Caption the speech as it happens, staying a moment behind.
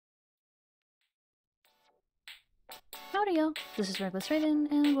Howdy y'all, this is Reglas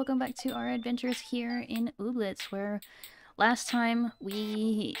and welcome back to our adventures here in Ooblets, where last time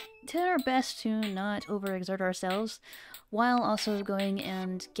we did our best to not overexert ourselves, while also going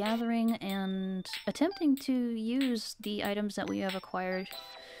and gathering and attempting to use the items that we have acquired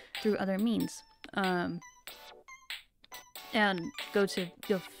through other means. And go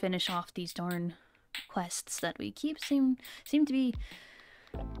finish off these darn quests that we seem to be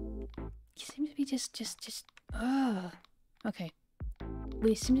just okay.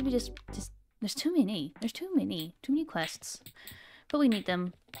 We seem to be just there's too many quests. But we need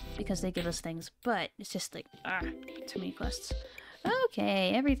them because they give us things. But it's just like too many quests.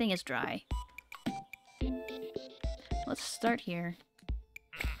 Okay, everything is dry. Let's start here.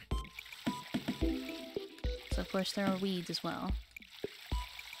 So of course there are weeds as well.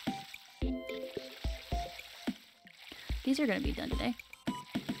 These are gonna be done today.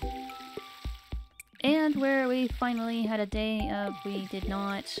 And where we finally had a day of we did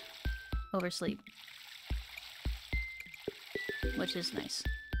not oversleep. Which is nice.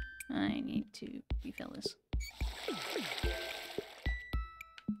 I need to refill this.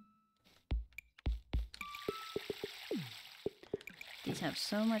 These have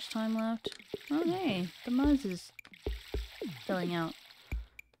so much time left. Oh hey, the muzz is filling out.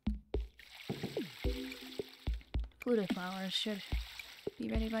 Pluto flowers should be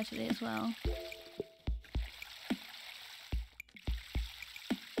ready by today as well.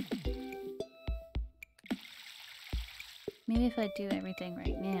 Maybe if I do everything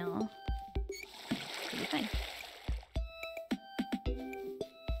right now, it'll be fine.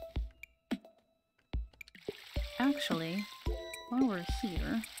 Actually, while we're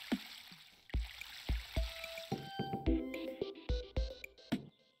here,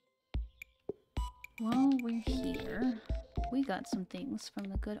 we got some things from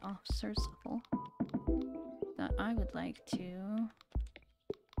the good officer's level that I would like to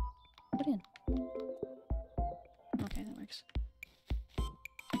put in. Okay, that works.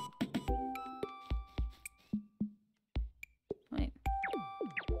 Wait.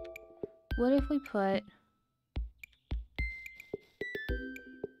 What if we put...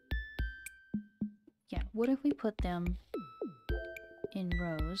 Yeah, what if we put them in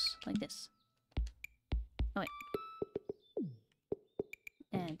rows like this? Oh, wait.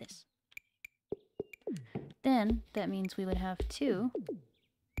 And this. Then, that means we would have two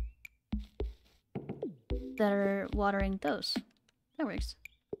that are watering those. That works.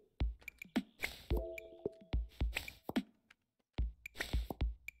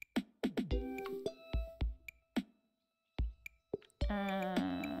 I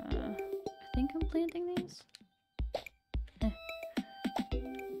think I'm planting these.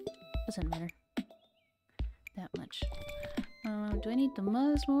 Doesn't matter that much. Do I need the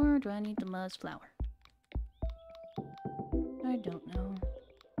muzz more, or do I need the muzz flower? I don't know.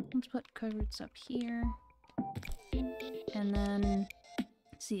 Let's put cupboards up here. And then,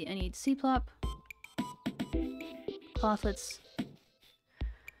 let's see, I need C-plop, clothlets,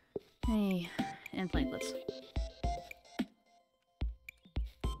 hey, and planklets.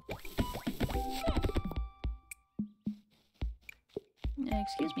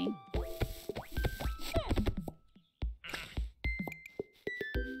 Excuse me.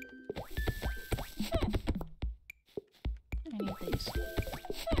 I need these.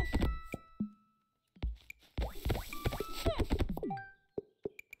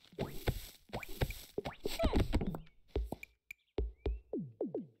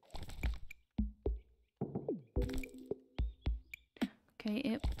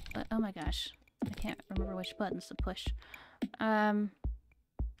 Okay, oh my gosh. I can't remember which buttons to push.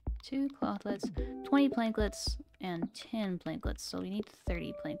 2 clothlets, 20 planklets, and 10 planklets, so we need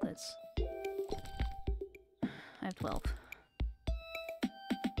 30 planklets. I have 12.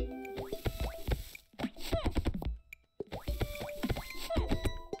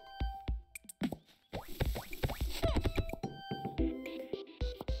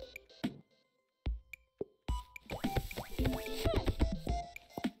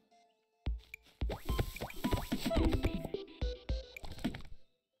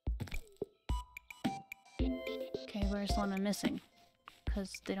 Okay, where's the one I'm missing?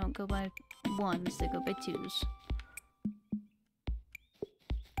 Because they don't go by ones, they go by twos.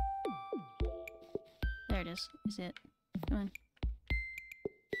 There it is. Is it? Come on.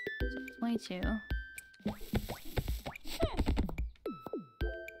 So 22.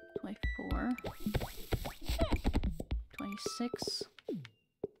 24. 26.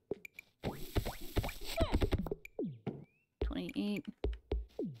 28.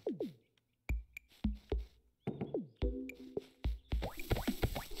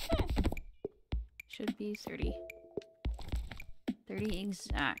 Should be 30. 30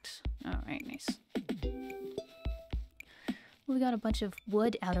 exact. Alright, nice. We got a bunch of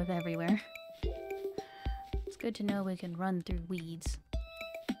wood out of everywhere. It's good to know we can run through weeds.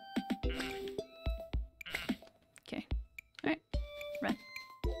 Okay. Alright. Run.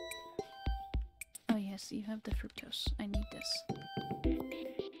 Oh yes, you have the fructose. I need this.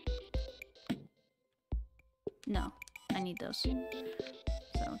 No, I need those.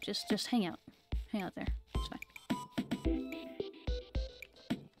 So just hang out. Hang out there. It's fine.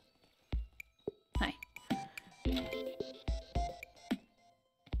 Hi.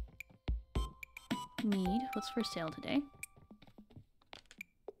 Need. What's for sale today?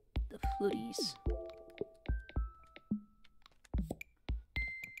 The flutties.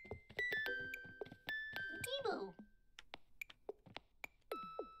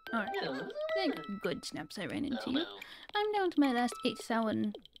 Alright. Good snaps, I ran into you. I'm down to my last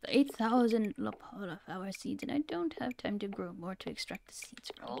 8,000 𝓯𝓲𝓷𝓭 seeds, and I don't have time to grow more to extract the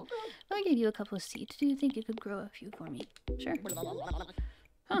seeds from. I'll give you a couple of seeds. Do you think you could grow a few for me? Sure.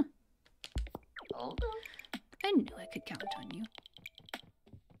 Huh. I knew I could count on you.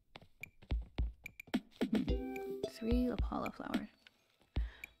 3 𝓯𝓲𝓷𝓭.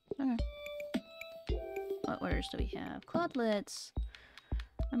 Okay. What orders do we have? Ooblets.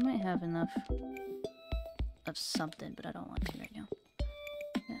 I might have enough of something, but I don't want to right now.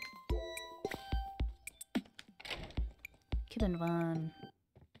 Yeah. 𝓱𝓮𝓻𝓮.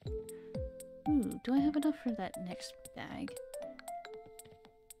 Ooh, do I have enough for that next bag?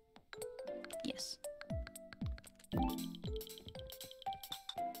 Yes.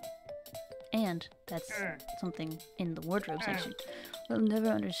 And that's something in the wardrobe section. I'll never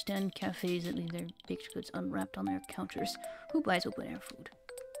understand cafes that leave their baked goods unwrapped on their counters. Who buys open air food?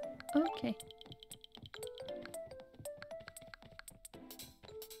 Okay.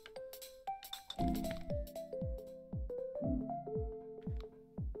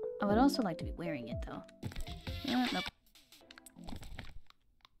 I would also like to be wearing it though. Nope.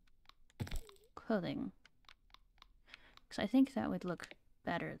 Clothing. Because I think that would look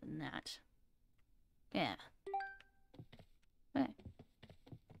better than that. Yeah. Okay.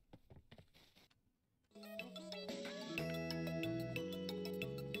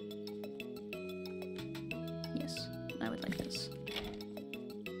 Yes, I would like this.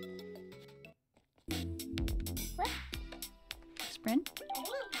 What? Sprint?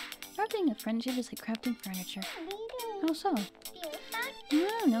 Crafting a friendship is like crafting furniture. How so? I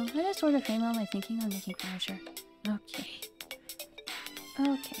don't know. I just sort of frame all my thinking on making furniture. Okay.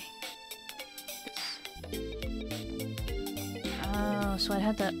 Okay. Oh, so I'd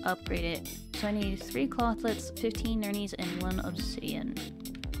have to upgrade it. So I need 3 clothlets, 15 𝓚𝓚s, and 1 obsidian.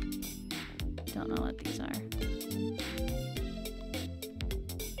 Don't know what these are.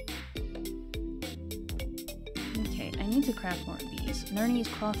 Okay, I need to craft more of these. 𝓚𝓚s,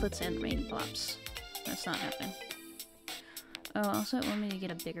 clothlets, and rain pops. That's not happening. Oh, also it wanted me to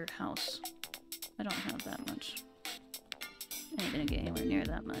get a bigger house. I don't have that much. I ain't gonna get anywhere near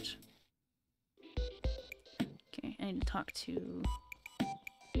that much. Okay, I need to talk to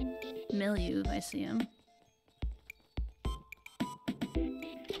Milieu if I see him.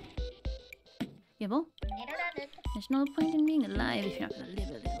 Yibble? There's no point in being alive if you're not gonna live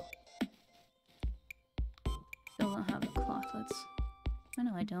a little. Still don't have the clothlets. I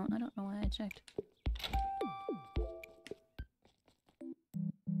know I don't. I don't know why I checked.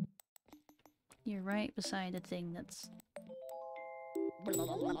 You're right beside the thing that's...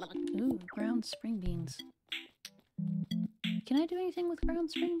 Ooh, ground spring beans. Can I do anything with ground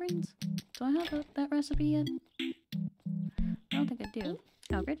spring beans? Do I have that recipe yet? I don't think I do.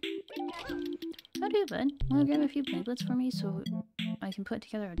 Alfred? How do you, bud? Wanna grab a few platelets for me so I can put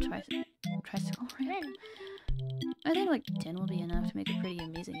together a tricycle ramp? I think like 10 will be enough to make a pretty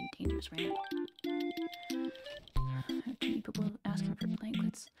amazing and dangerous ramp. Too many people asking for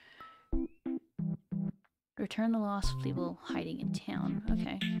platelets. Return the lost Fleeble hiding in town.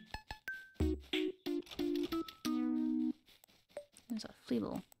 Okay. There's a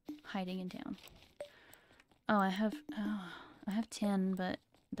Fleeble hiding in town. Oh, I have 10, but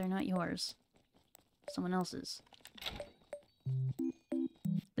they're not yours. Someone else's.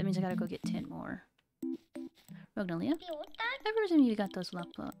 That means I gotta go get 10 more. 𝓱𝓮𝓻𝓮? I presume you got those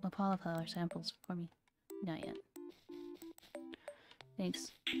𝓯𝓲𝓷𝓭 samples for me. Not yet.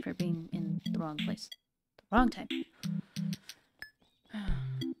 Thanks for being in the wrong place. The wrong time.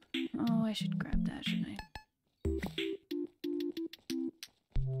 Oh, I should grab that, shouldn't I?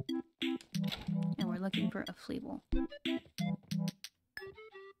 And we're looking for a Fleeble.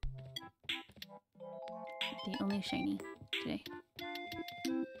 The only shiny today.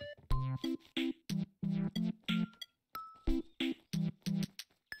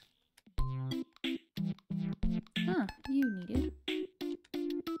 Ah, you needed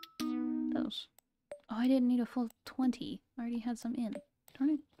those. Oh, I didn't need a full 20. I already had some in. Darn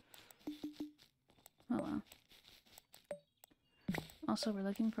it. Oh well. Also, we're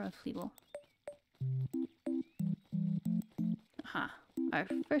looking for a 𝓯𝓼𝓷𝓭. Aha. Our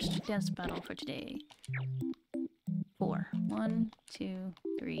first dance battle for today. 4. 1, 2,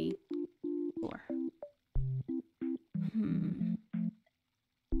 3, 4.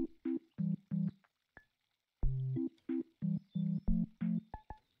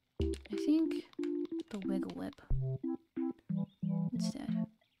 I think the wiggle whip instead.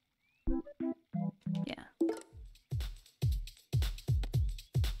 Yeah.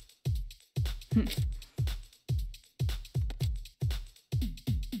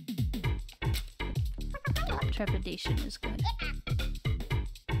 Trepidation is good.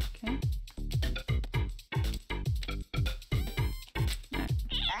 Okay.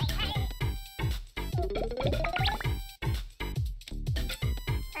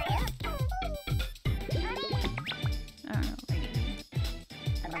 Alright.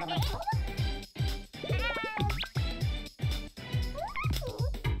 I don't know.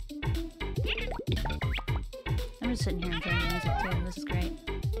 I'm just sitting here enjoying the music too. This is great.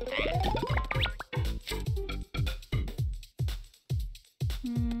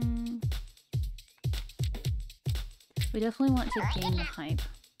 We definitely want to gain the hype.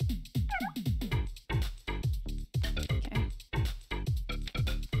 Okay.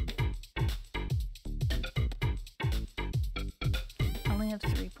 I only have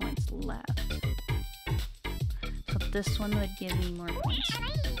 3 points left. So this one would give me more points.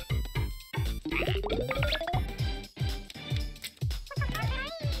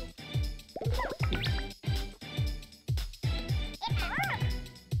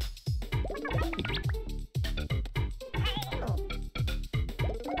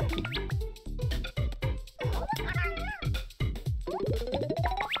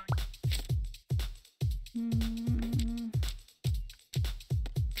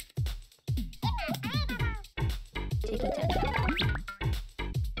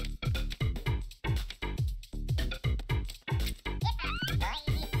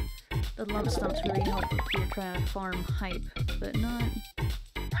 The lump stumps really help with your kind of farm hype, but not...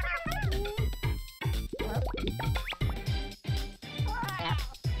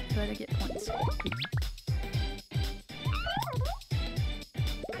 Try to get points.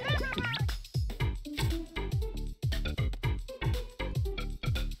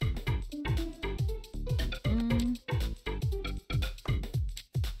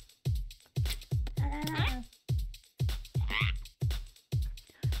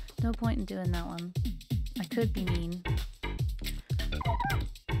 No point in doing that one. I could be mean.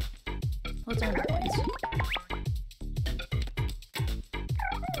 Let's earn the points.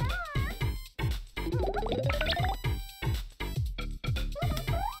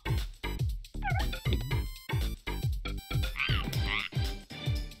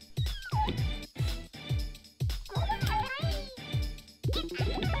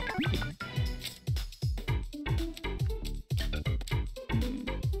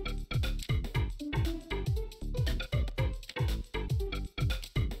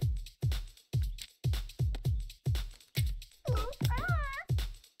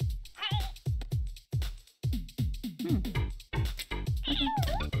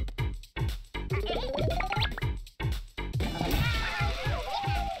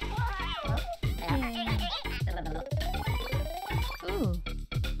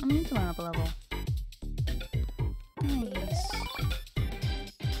 Level. Nice.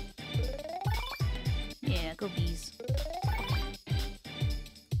 Yeah, go bees.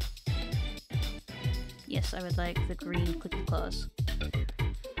 Yes, I would like the green clicky claws.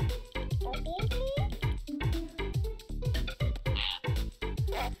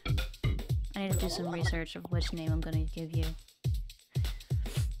 I need to do some research of which name I'm going to give you.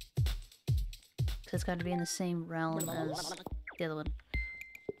 Because it's got to be in the same realm as the other one.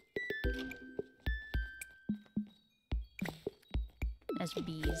 As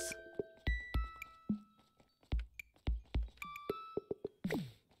bees.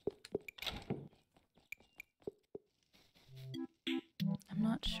 I'm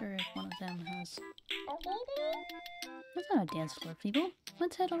not sure if one of them has... That's not a dance floor, people.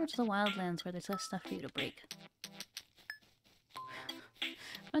 Let's head over to the wildlands where there's less stuff for you to break.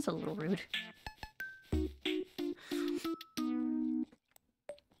 That's a little rude.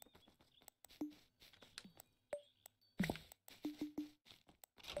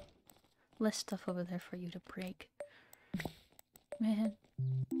 Less stuff over there for you to break. Man.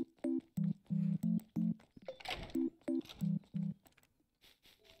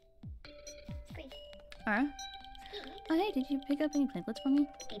 Alright. Oh hey, did you pick up any plantlets for me?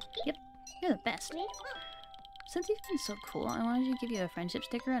 Yep, you're the best. Since you've been so cool, I wanted to give you a friendship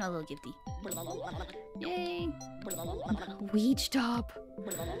sticker and a little gifty. Yay! Weech top!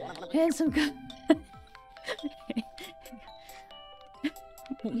 Handsome guy!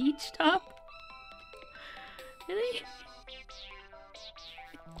 Weech top? Really?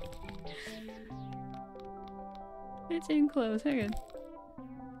 It's in close, hang on.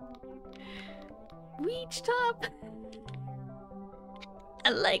 Weech top! I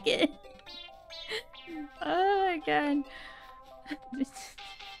like it! Oh my god.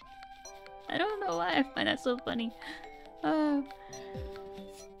 I don't know why I find that so funny. The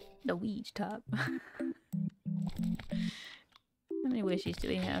Weech top. How many wishes do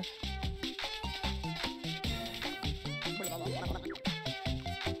we have?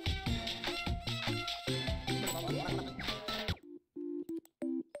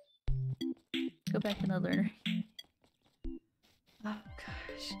 Go back to the learner. Oh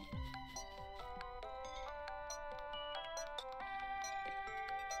gosh.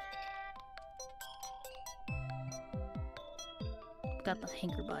 Got the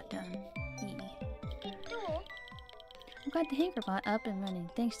HankerBot done. I've got the HankerBot up and running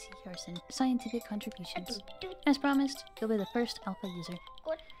thanks to your scientific contributions. As promised, you'll be the first alpha user.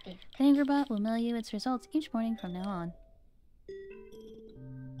 The HankerBot will mail you its results each morning from now on.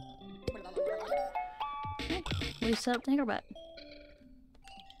 Okay, we set up the HankerBot.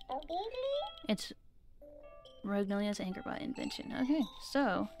 It's Magnolia's HankerBot invention. Okay,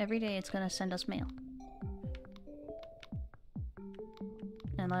 so every day it's gonna send us mail.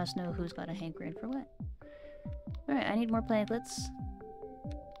 And let us know who's got a hankering for what. Alright, I need more plantlets.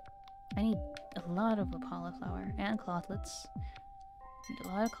 I need a lot of Apollo flower and clothlets. I need a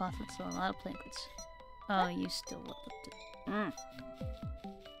lot of clothlets, so a lot of plantlets. Oh, you still left it.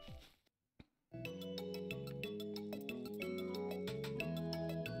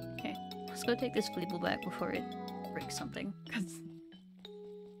 Okay, let's go take this Fleeble back before it breaks something.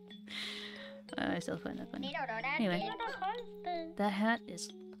 I still find that funny. Anyway, that hat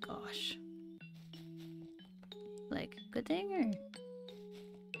is, gosh, like, good thing or?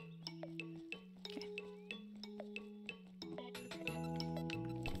 Okay.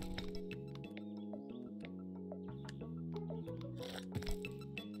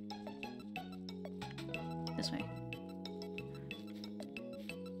 This way.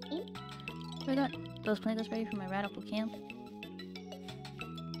 I got those plantlets ready for my radical camp.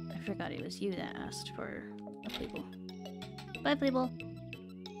 I forgot it was you that asked for a Fleeble. Bye, Fleeble!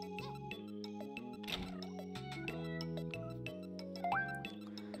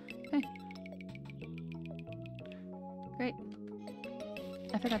 Okay. Great.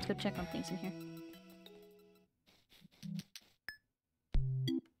 I forgot to go check on things in here.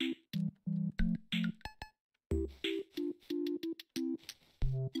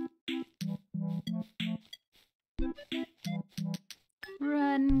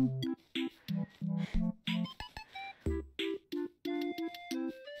 Run!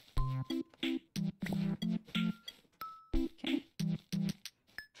 Okay.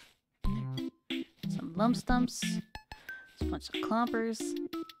 Some lump stumps. There's a bunch of clompers.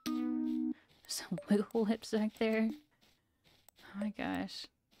 Some wiggle whips back there. Oh my gosh.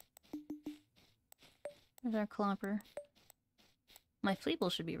 There's our clomper. My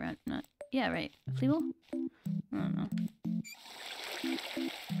Fleeble should be around. Not. Yeah, right. A Fleeble? I don't know.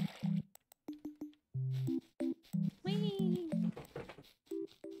 Whee!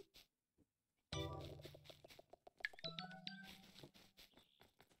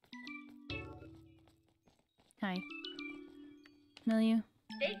 Hi. Know you?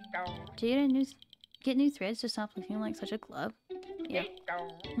 Do you get new threads to stop looking like such a glub? Yeah.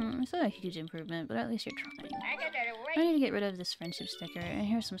 It's not a huge improvement, but at least you're trying. I need to get rid of this friendship sticker, and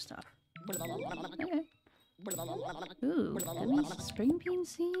here's some stuff. Okay. Ooh, gummies, spring bean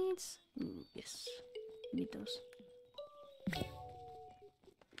seeds? Ooh, yes. Need those.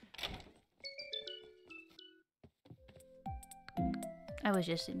 I was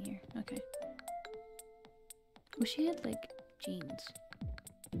just in here. Okay. Well, she had, like, jeans.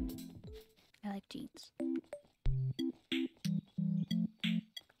 I like jeans.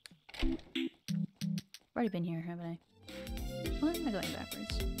 I've already been here, haven't I? Why am I going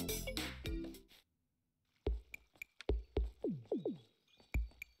backwards?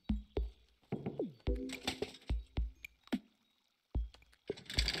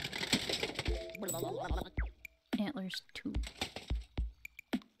 Antlers 2.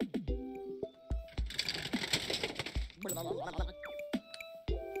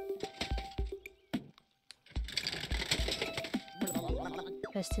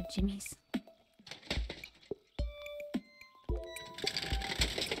 Festive Jimmies.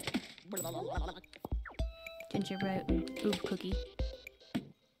 gingerbread oob cookie.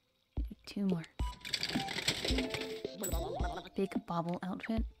 2 more. Big bobble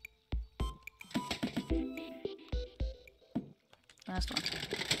outfit. Last one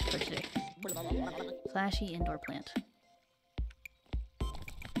for today. Flashy indoor plant.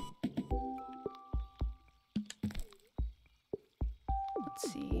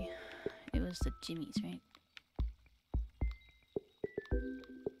 Let's see. It was the Jimmy's, right?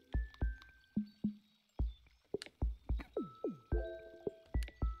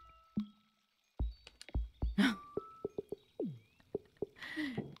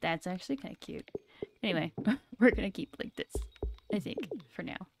 That's actually kind of cute. Anyway, we're gonna keep like this, I think, for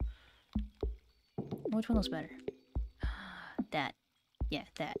now. Which one looks better? That. Yeah,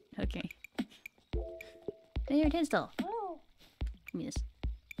 that. Okay. Mayor Tinsdale. Give me this.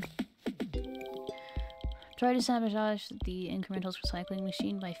 Try to sabotage the incrementals recycling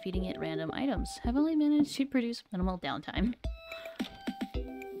machine by feeding it random items. Have only managed to produce minimal downtime.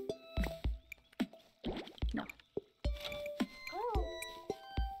 No.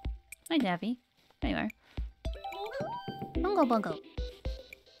 Hi, Daffy. There you are. Bungo bungo.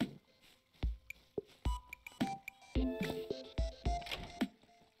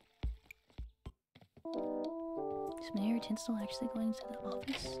 Is Mayor Tinsdale actually going to the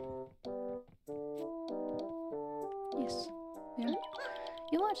office? Yes. There.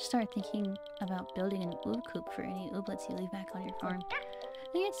 You want to start thinking about building an oob coop for any ooblets you leave back on your farm.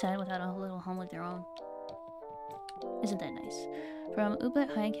 They get sad without a little home of their own. Isn't that nice? From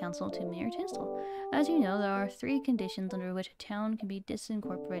Ooblet High Council to Mayor Tinsdale. As you know, there are 3 conditions under which a town can be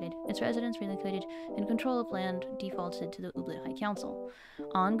disincorporated, its residents relocated, and control of land defaulted to the Ooblet High Council.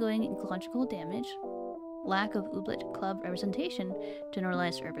 Ongoing ecological damage, lack of Ooblet Club representation,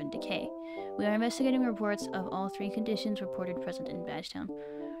 generalized urban decay. We are investigating reports of all 3 conditions reported present in Badgetown.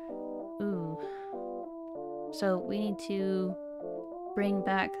 Ooh. So we need to bring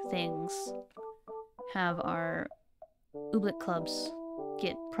back things, have our Ooblet clubs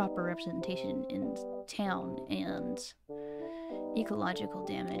get proper representation in town, and ecological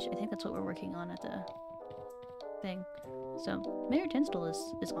damage. I think that's what we're working on at the thing. So Mayor Tinsdale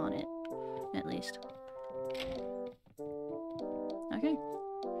is on it, at least. Okay.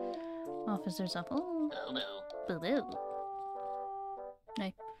 Officers up. Oh. Hello. Hello.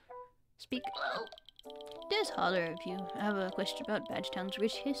 Hey. Speak. Hello. Just holler if you have a question about Badgetown's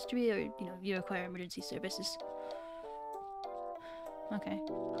rich history, or, you know, you require emergency services. Okay.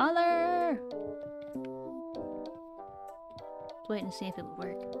 Holler! Let's wait and see if it would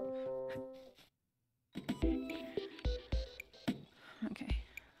work. Okay.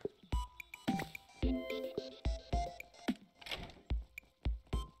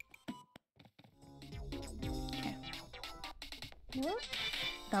 Okay. What?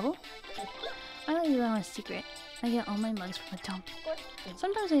 Double? I'll let you out a secret. I get all my mugs from the dump.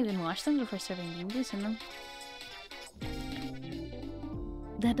 Sometimes I even wash them before serving bean juice in them.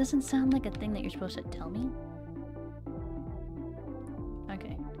 That doesn't sound like a thing that you're supposed to tell me.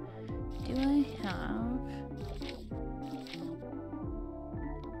 Okay. Do I have...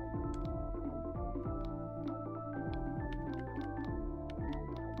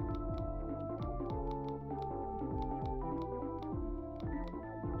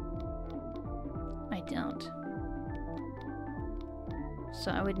 I don't. So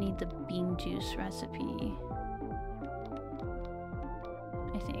I would need the bean juice recipe,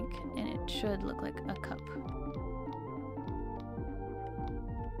 I think, and it should look like a cup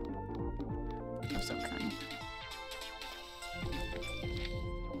of some kind.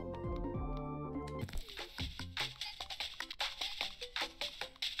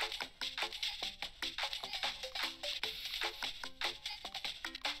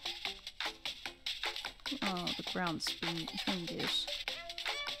 Oh, the brown spoon juice.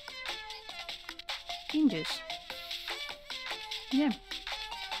 Bean juice. Yeah.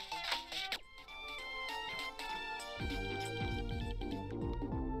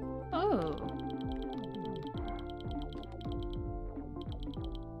 Oh.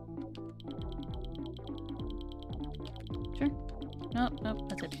 Sure. Nope, nope,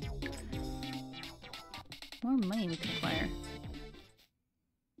 that's it. More money we can acquire.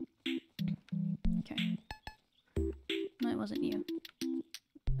 Okay. No, it wasn't you.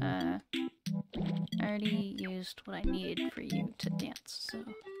 I already used what I needed for you to dance, so...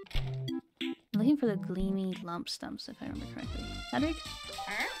 I'm looking for the Gleamy lump stumps, if I remember correctly. Hedrick?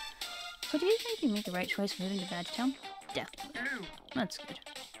 So do you think you made the right choice moving to Badgetown? Definitely. That's good.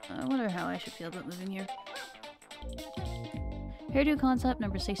 I wonder how I should feel about moving here. Hairdo concept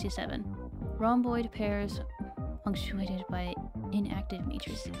number 67. Rhomboid pairs punctuated by inactive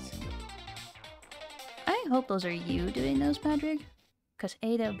matrices. I hope those are you doing those, Patrick. Because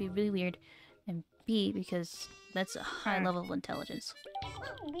A, that would be really weird. And B, because that's a high level of intelligence.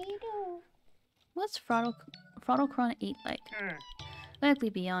 What's 𝓱𝓮𝓻𝓮 8 like? Likely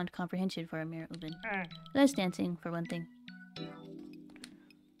beyond comprehension for a mere Ubin. Less dancing, for one thing.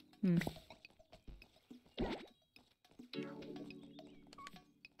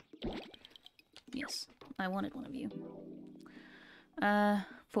 Yes, I wanted one of you.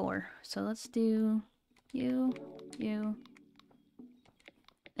 4. So let's do you,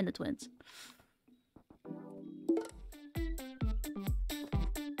 and the twins.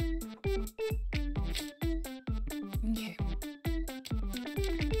 Okay.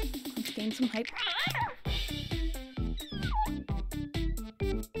 Let's gain some hype.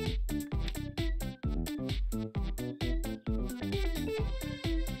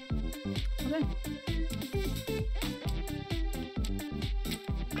 Okay.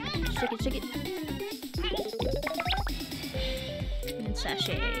 Shake it, shake it. And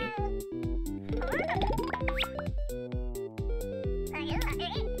sachet.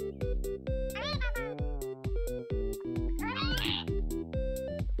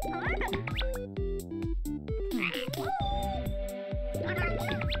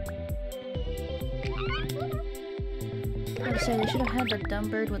 So they should have had the dumb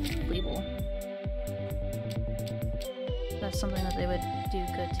bird with the 𝓯𝓼𝓷𝓭. That's something that they would do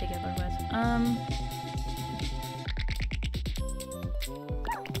good together with.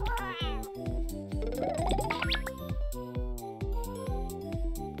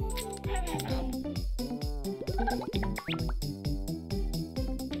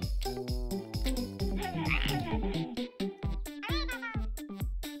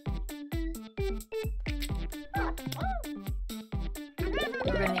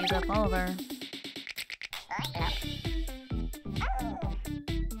 We're gonna use up all of our...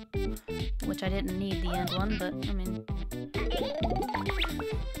 Which I didn't need the end one, but I mean...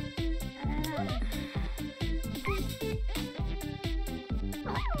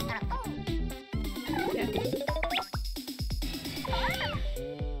 Okay.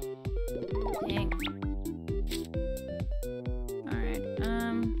 Dang. Alright,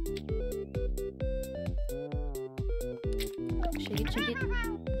 shake it, shake it.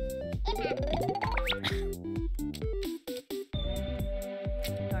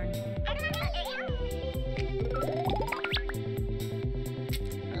 Darn.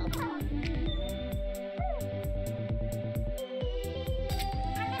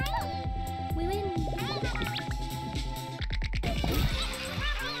 We win!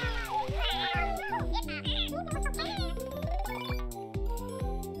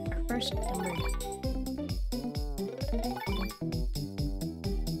 Our first number.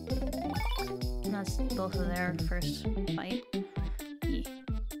 And that's both of their first fight. Yeah.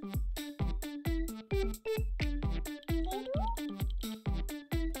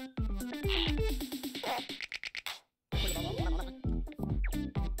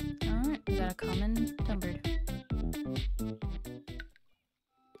 Alright, we got a common dumbbird.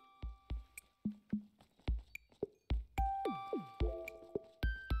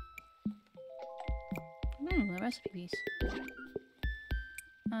 The recipe piece.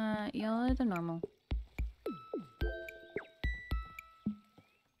 Y'all are the normal.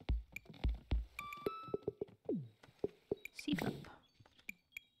 Seedlip.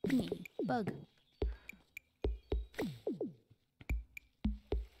 Bug.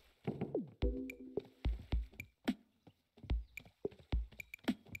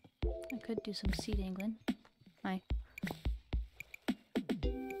 I could do some seed angling. Hi.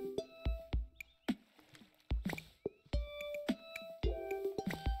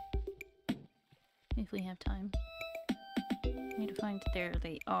 If we have time. I need to find... There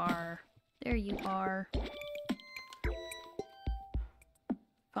they are. There you are.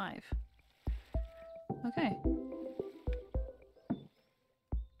 5. Okay.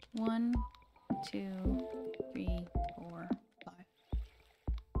 1, 2, 3, 4, 5.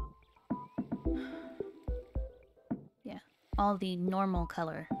 Yeah. All the normal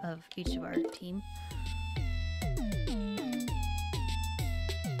color of each of our team.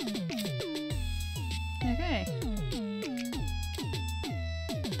 Okay.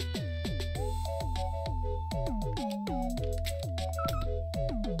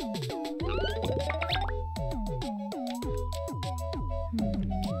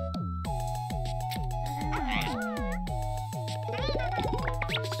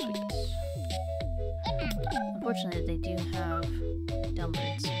 Sweet. Unfortunately, they do have dumb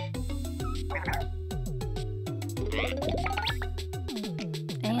birds.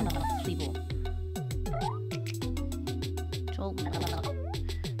 And a 𝓯𝓼𝓷𝓭.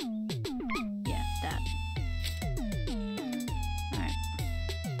 Yeah, that.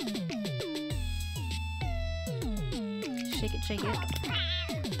 shake it, shake it.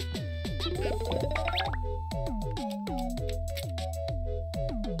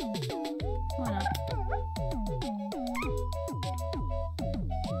 Why not?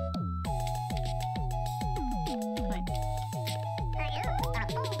 Fine.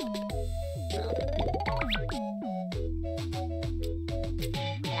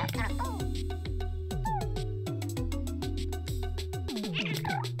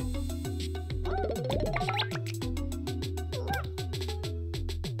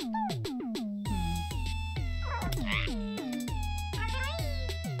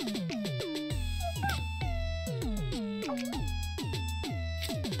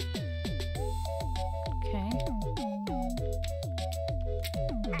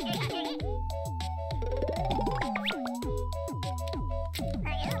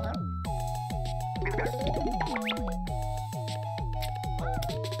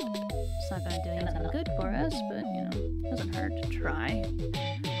 It's not gonna do anything good for us, but you know, doesn't hurt to try.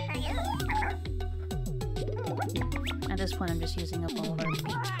 At this point, I'm just using up all of our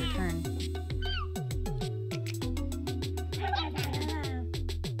beats per turn.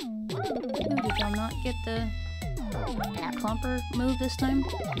 Ooh, did y'all not get the clumper move this time?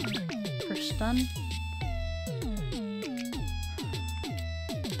 For stun?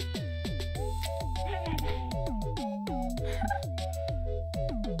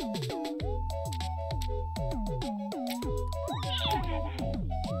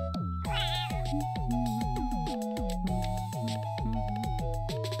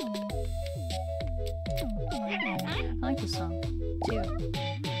 I like this song, too.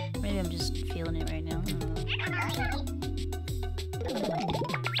 Maybe I'm just feeling it right now.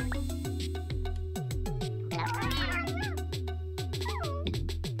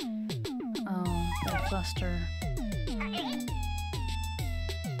 Oh, that cluster.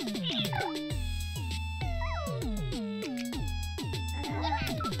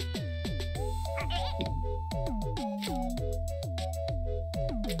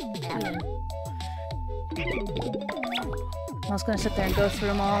 I was gonna sit there and go through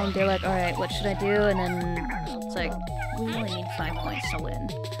them all and be like, alright, what should I do? And then it's like, we only need 5 points to win.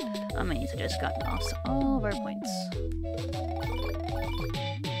 I'm gonna need to just got off all of our points.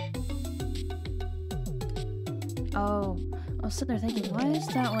 Oh, I was sitting there thinking, why is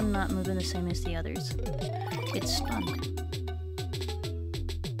that one not moving the same as the others? It's stunned.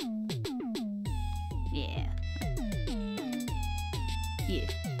 Yeah. Yeah.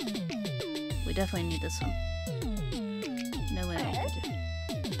 We definitely need this one. No way I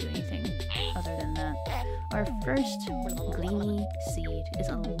could do anything other than that. Our first Gleamy seed is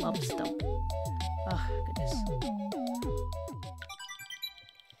a love stump. Oh, goodness.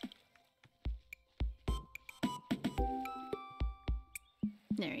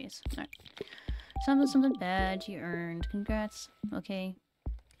 There he is. Alright. Something bad you earned. Congrats. Okay.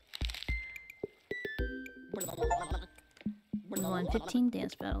 We won 15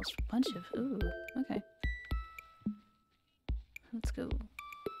 dance battles. Bunch of... Ooh, okay. Let's go.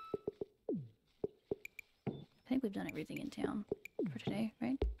 I think we've done everything in town for today,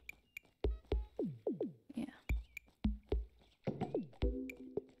 right? Yeah.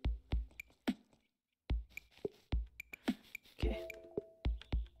 Okay.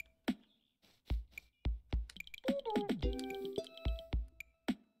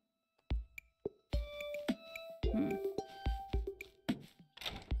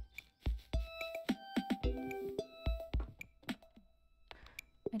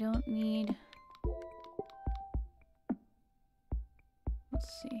 I don't need...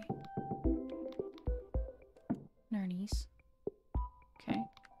 Let's see. Nernies. Okay.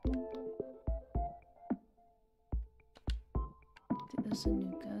 Do the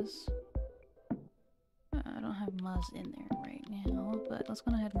Sanukas. I don't have Muzz in there right now, but let's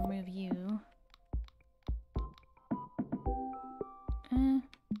go ahead and remove you.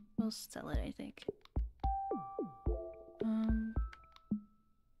 We'll sell it, I think.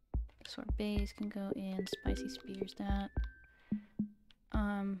 Sorbets can go in, spicy spears that.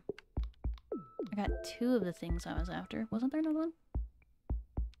 I got 2 of the things I was after. Wasn't there another one?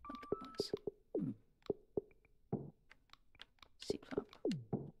 I think it was. Seed flop.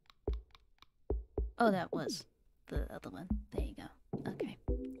 Oh, that was the other one. There you go. Okay.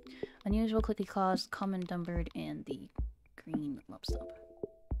 Unusual clicky claws, common dumbbird, and the green lump stump.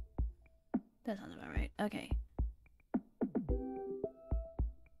 That sounds about right. Okay.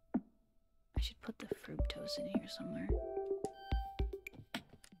 I should put the fructose in here somewhere.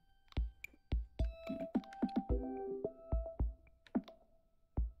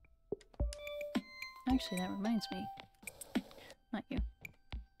 Actually, that reminds me. Not you.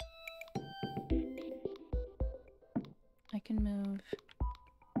 I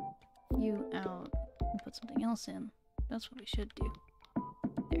something else in. That's what we should do.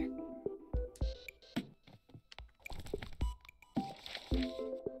 There.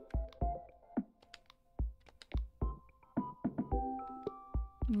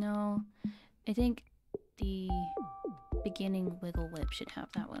 No, I think the beginning wiggle whip should have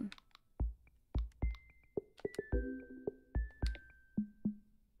that one.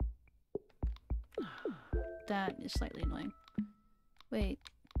 That is slightly annoying. Wait.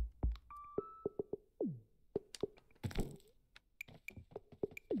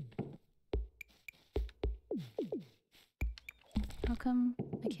 How come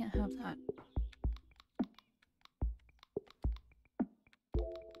I can't have that?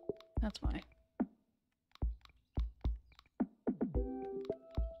 That's why.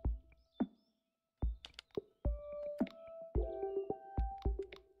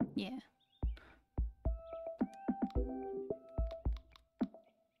 Yeah.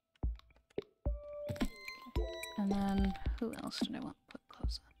 And then, who else did I want to put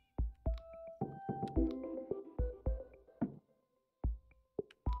clothes on?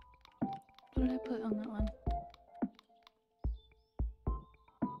 What did I put on that one?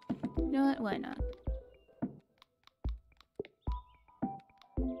 You know what? Why not?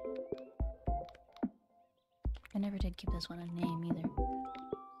 I never did give this one a name either.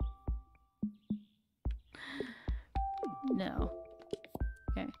 No.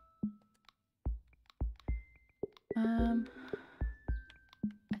 Okay. I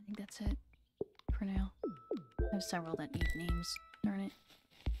think that's it for now. I have several that need names. Darn it.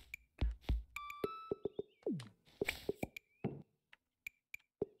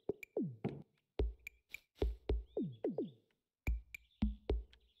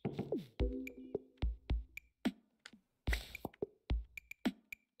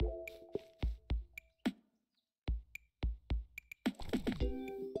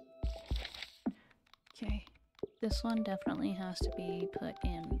 Okay, this one definitely has to be put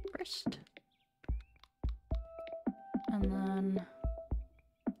in first. And then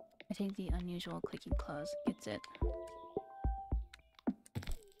I think the unusual clicking clause gets it.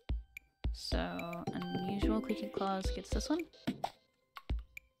 So unusual clicking clause gets this one.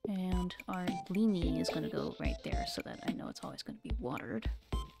 And our Gleamy is going to go right there so that I know it's always going to be watered.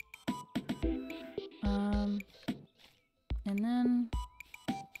 And then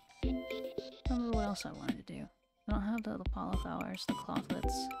I don't remember what else I wanted to do. I don't have the polyflowers, the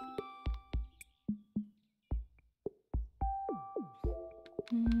clothlets.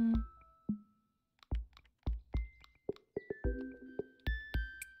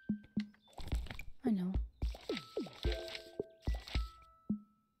 I know.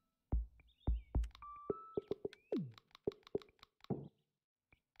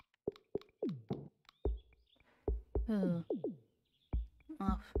 Ooh.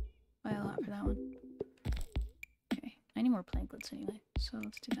 Off by a lot for that one. Okay, I need more planklets anyway, so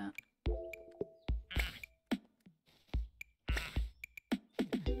let's do that.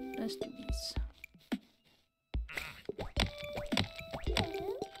 Let's do these.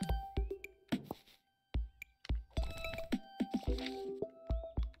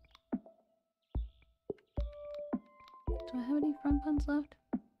 Do I have any front puns left?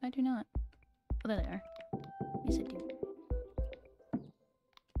 I do not. Oh, there they are. Yes, I do.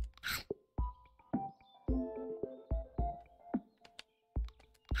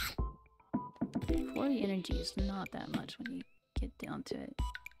 40 energy is not that much when you get down to it.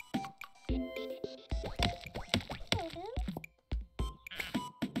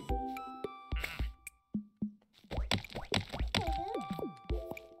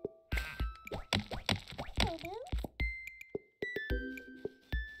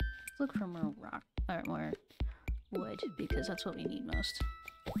 Look for more rock, or more wood, because that's what we need most.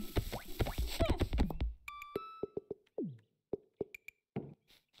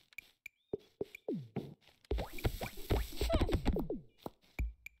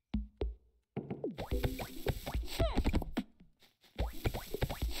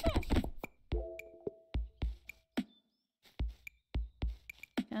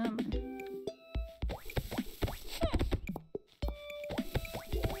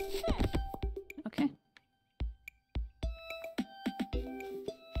 Okay.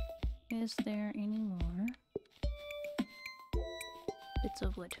 Is there any more bits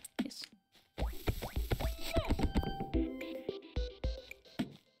of wood? Yes.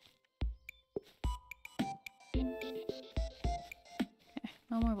 Okay,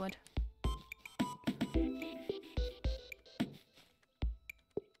 no more wood.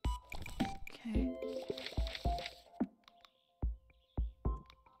 Okay.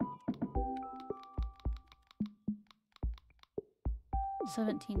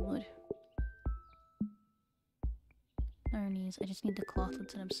 $17 wood. iron these. I just need the cloth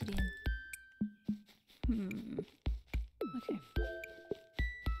with an obsidian. Okay.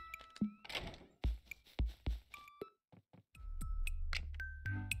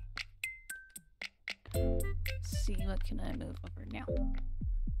 Let's see, what can I move over now?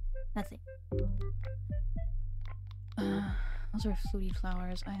 Nothing. Those are fruity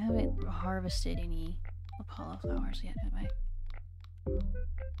flowers. I haven't harvested any Apollo flowers yet, have I?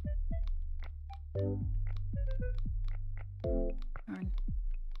 Darn.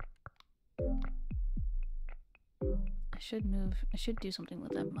 I should do something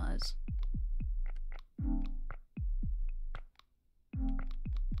with that muzz.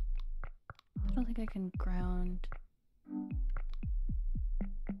 I don't think I can ground.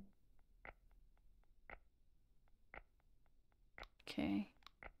 Okay.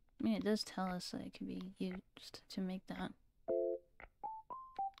 I mean, it does tell us that it can be used to make that.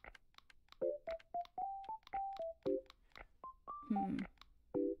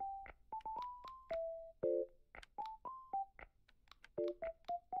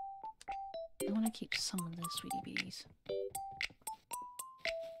 I want to keep some of the sweetie bees.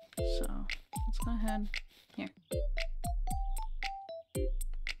 So, let's go ahead. Here.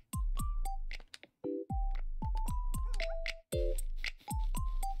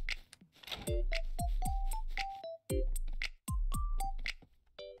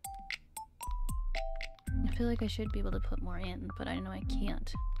 I feel like I should be able to put more in, but I know I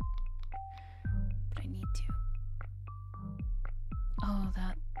can't. But I need to. Oh,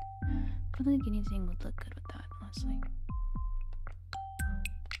 that. I don't think anything would look good with that, honestly.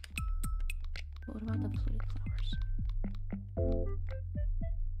 But what about the fluted flowers?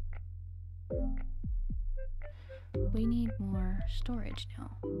 We need more storage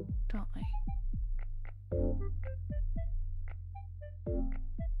now, don't we?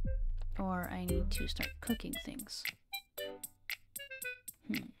 Or I need to start cooking things.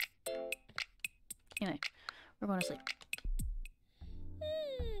 Anyway, we're going to sleep.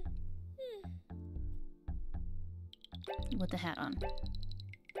 With the hat on.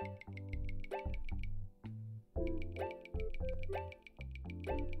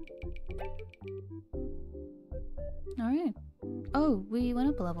 Alright. Oh, we went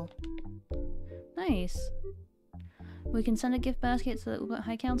up a level. Nice. We can send a gift basket to the Ooblet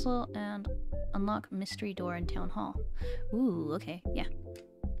High Council and unlock mystery door in Town Hall. Ooh, okay, yeah.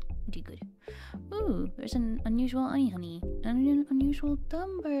 Do good. Ooh, there's an unusual honey and an unusual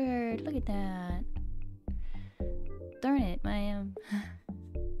dumbbird. Look at that. Darn it, my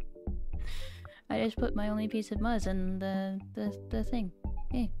I just put my only piece of muzz in the thing.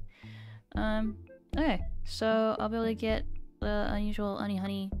 Hey. Okay, so I'll be able to get the unusual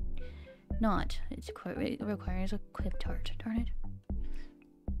honey not. It requires a quip tart. Darn it.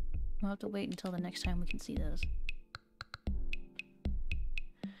 We'll have to wait until the next time we can see those.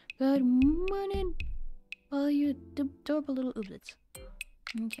 Good morning, all you adorable little ooblets.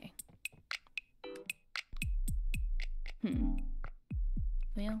 Okay.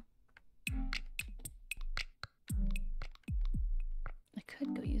 Well, I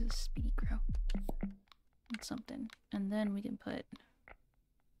could go use a speedy grow. That's something. And then we can put,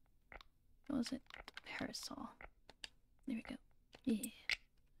 what was it? Parasol. There we go. Yeah.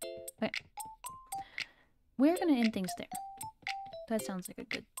 Okay. We're gonna end things there. That sounds like a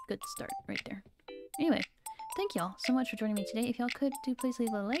good start right there. Anyway, thank y'all so much for joining me today. If y'all could, do please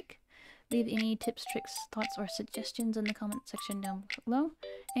leave a like. Leave any tips, tricks, thoughts, or suggestions in the comment section down below.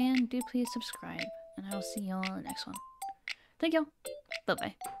 And do please subscribe. And I will see y'all in the next one. Thank y'all.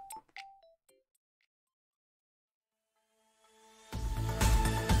 Bye-bye.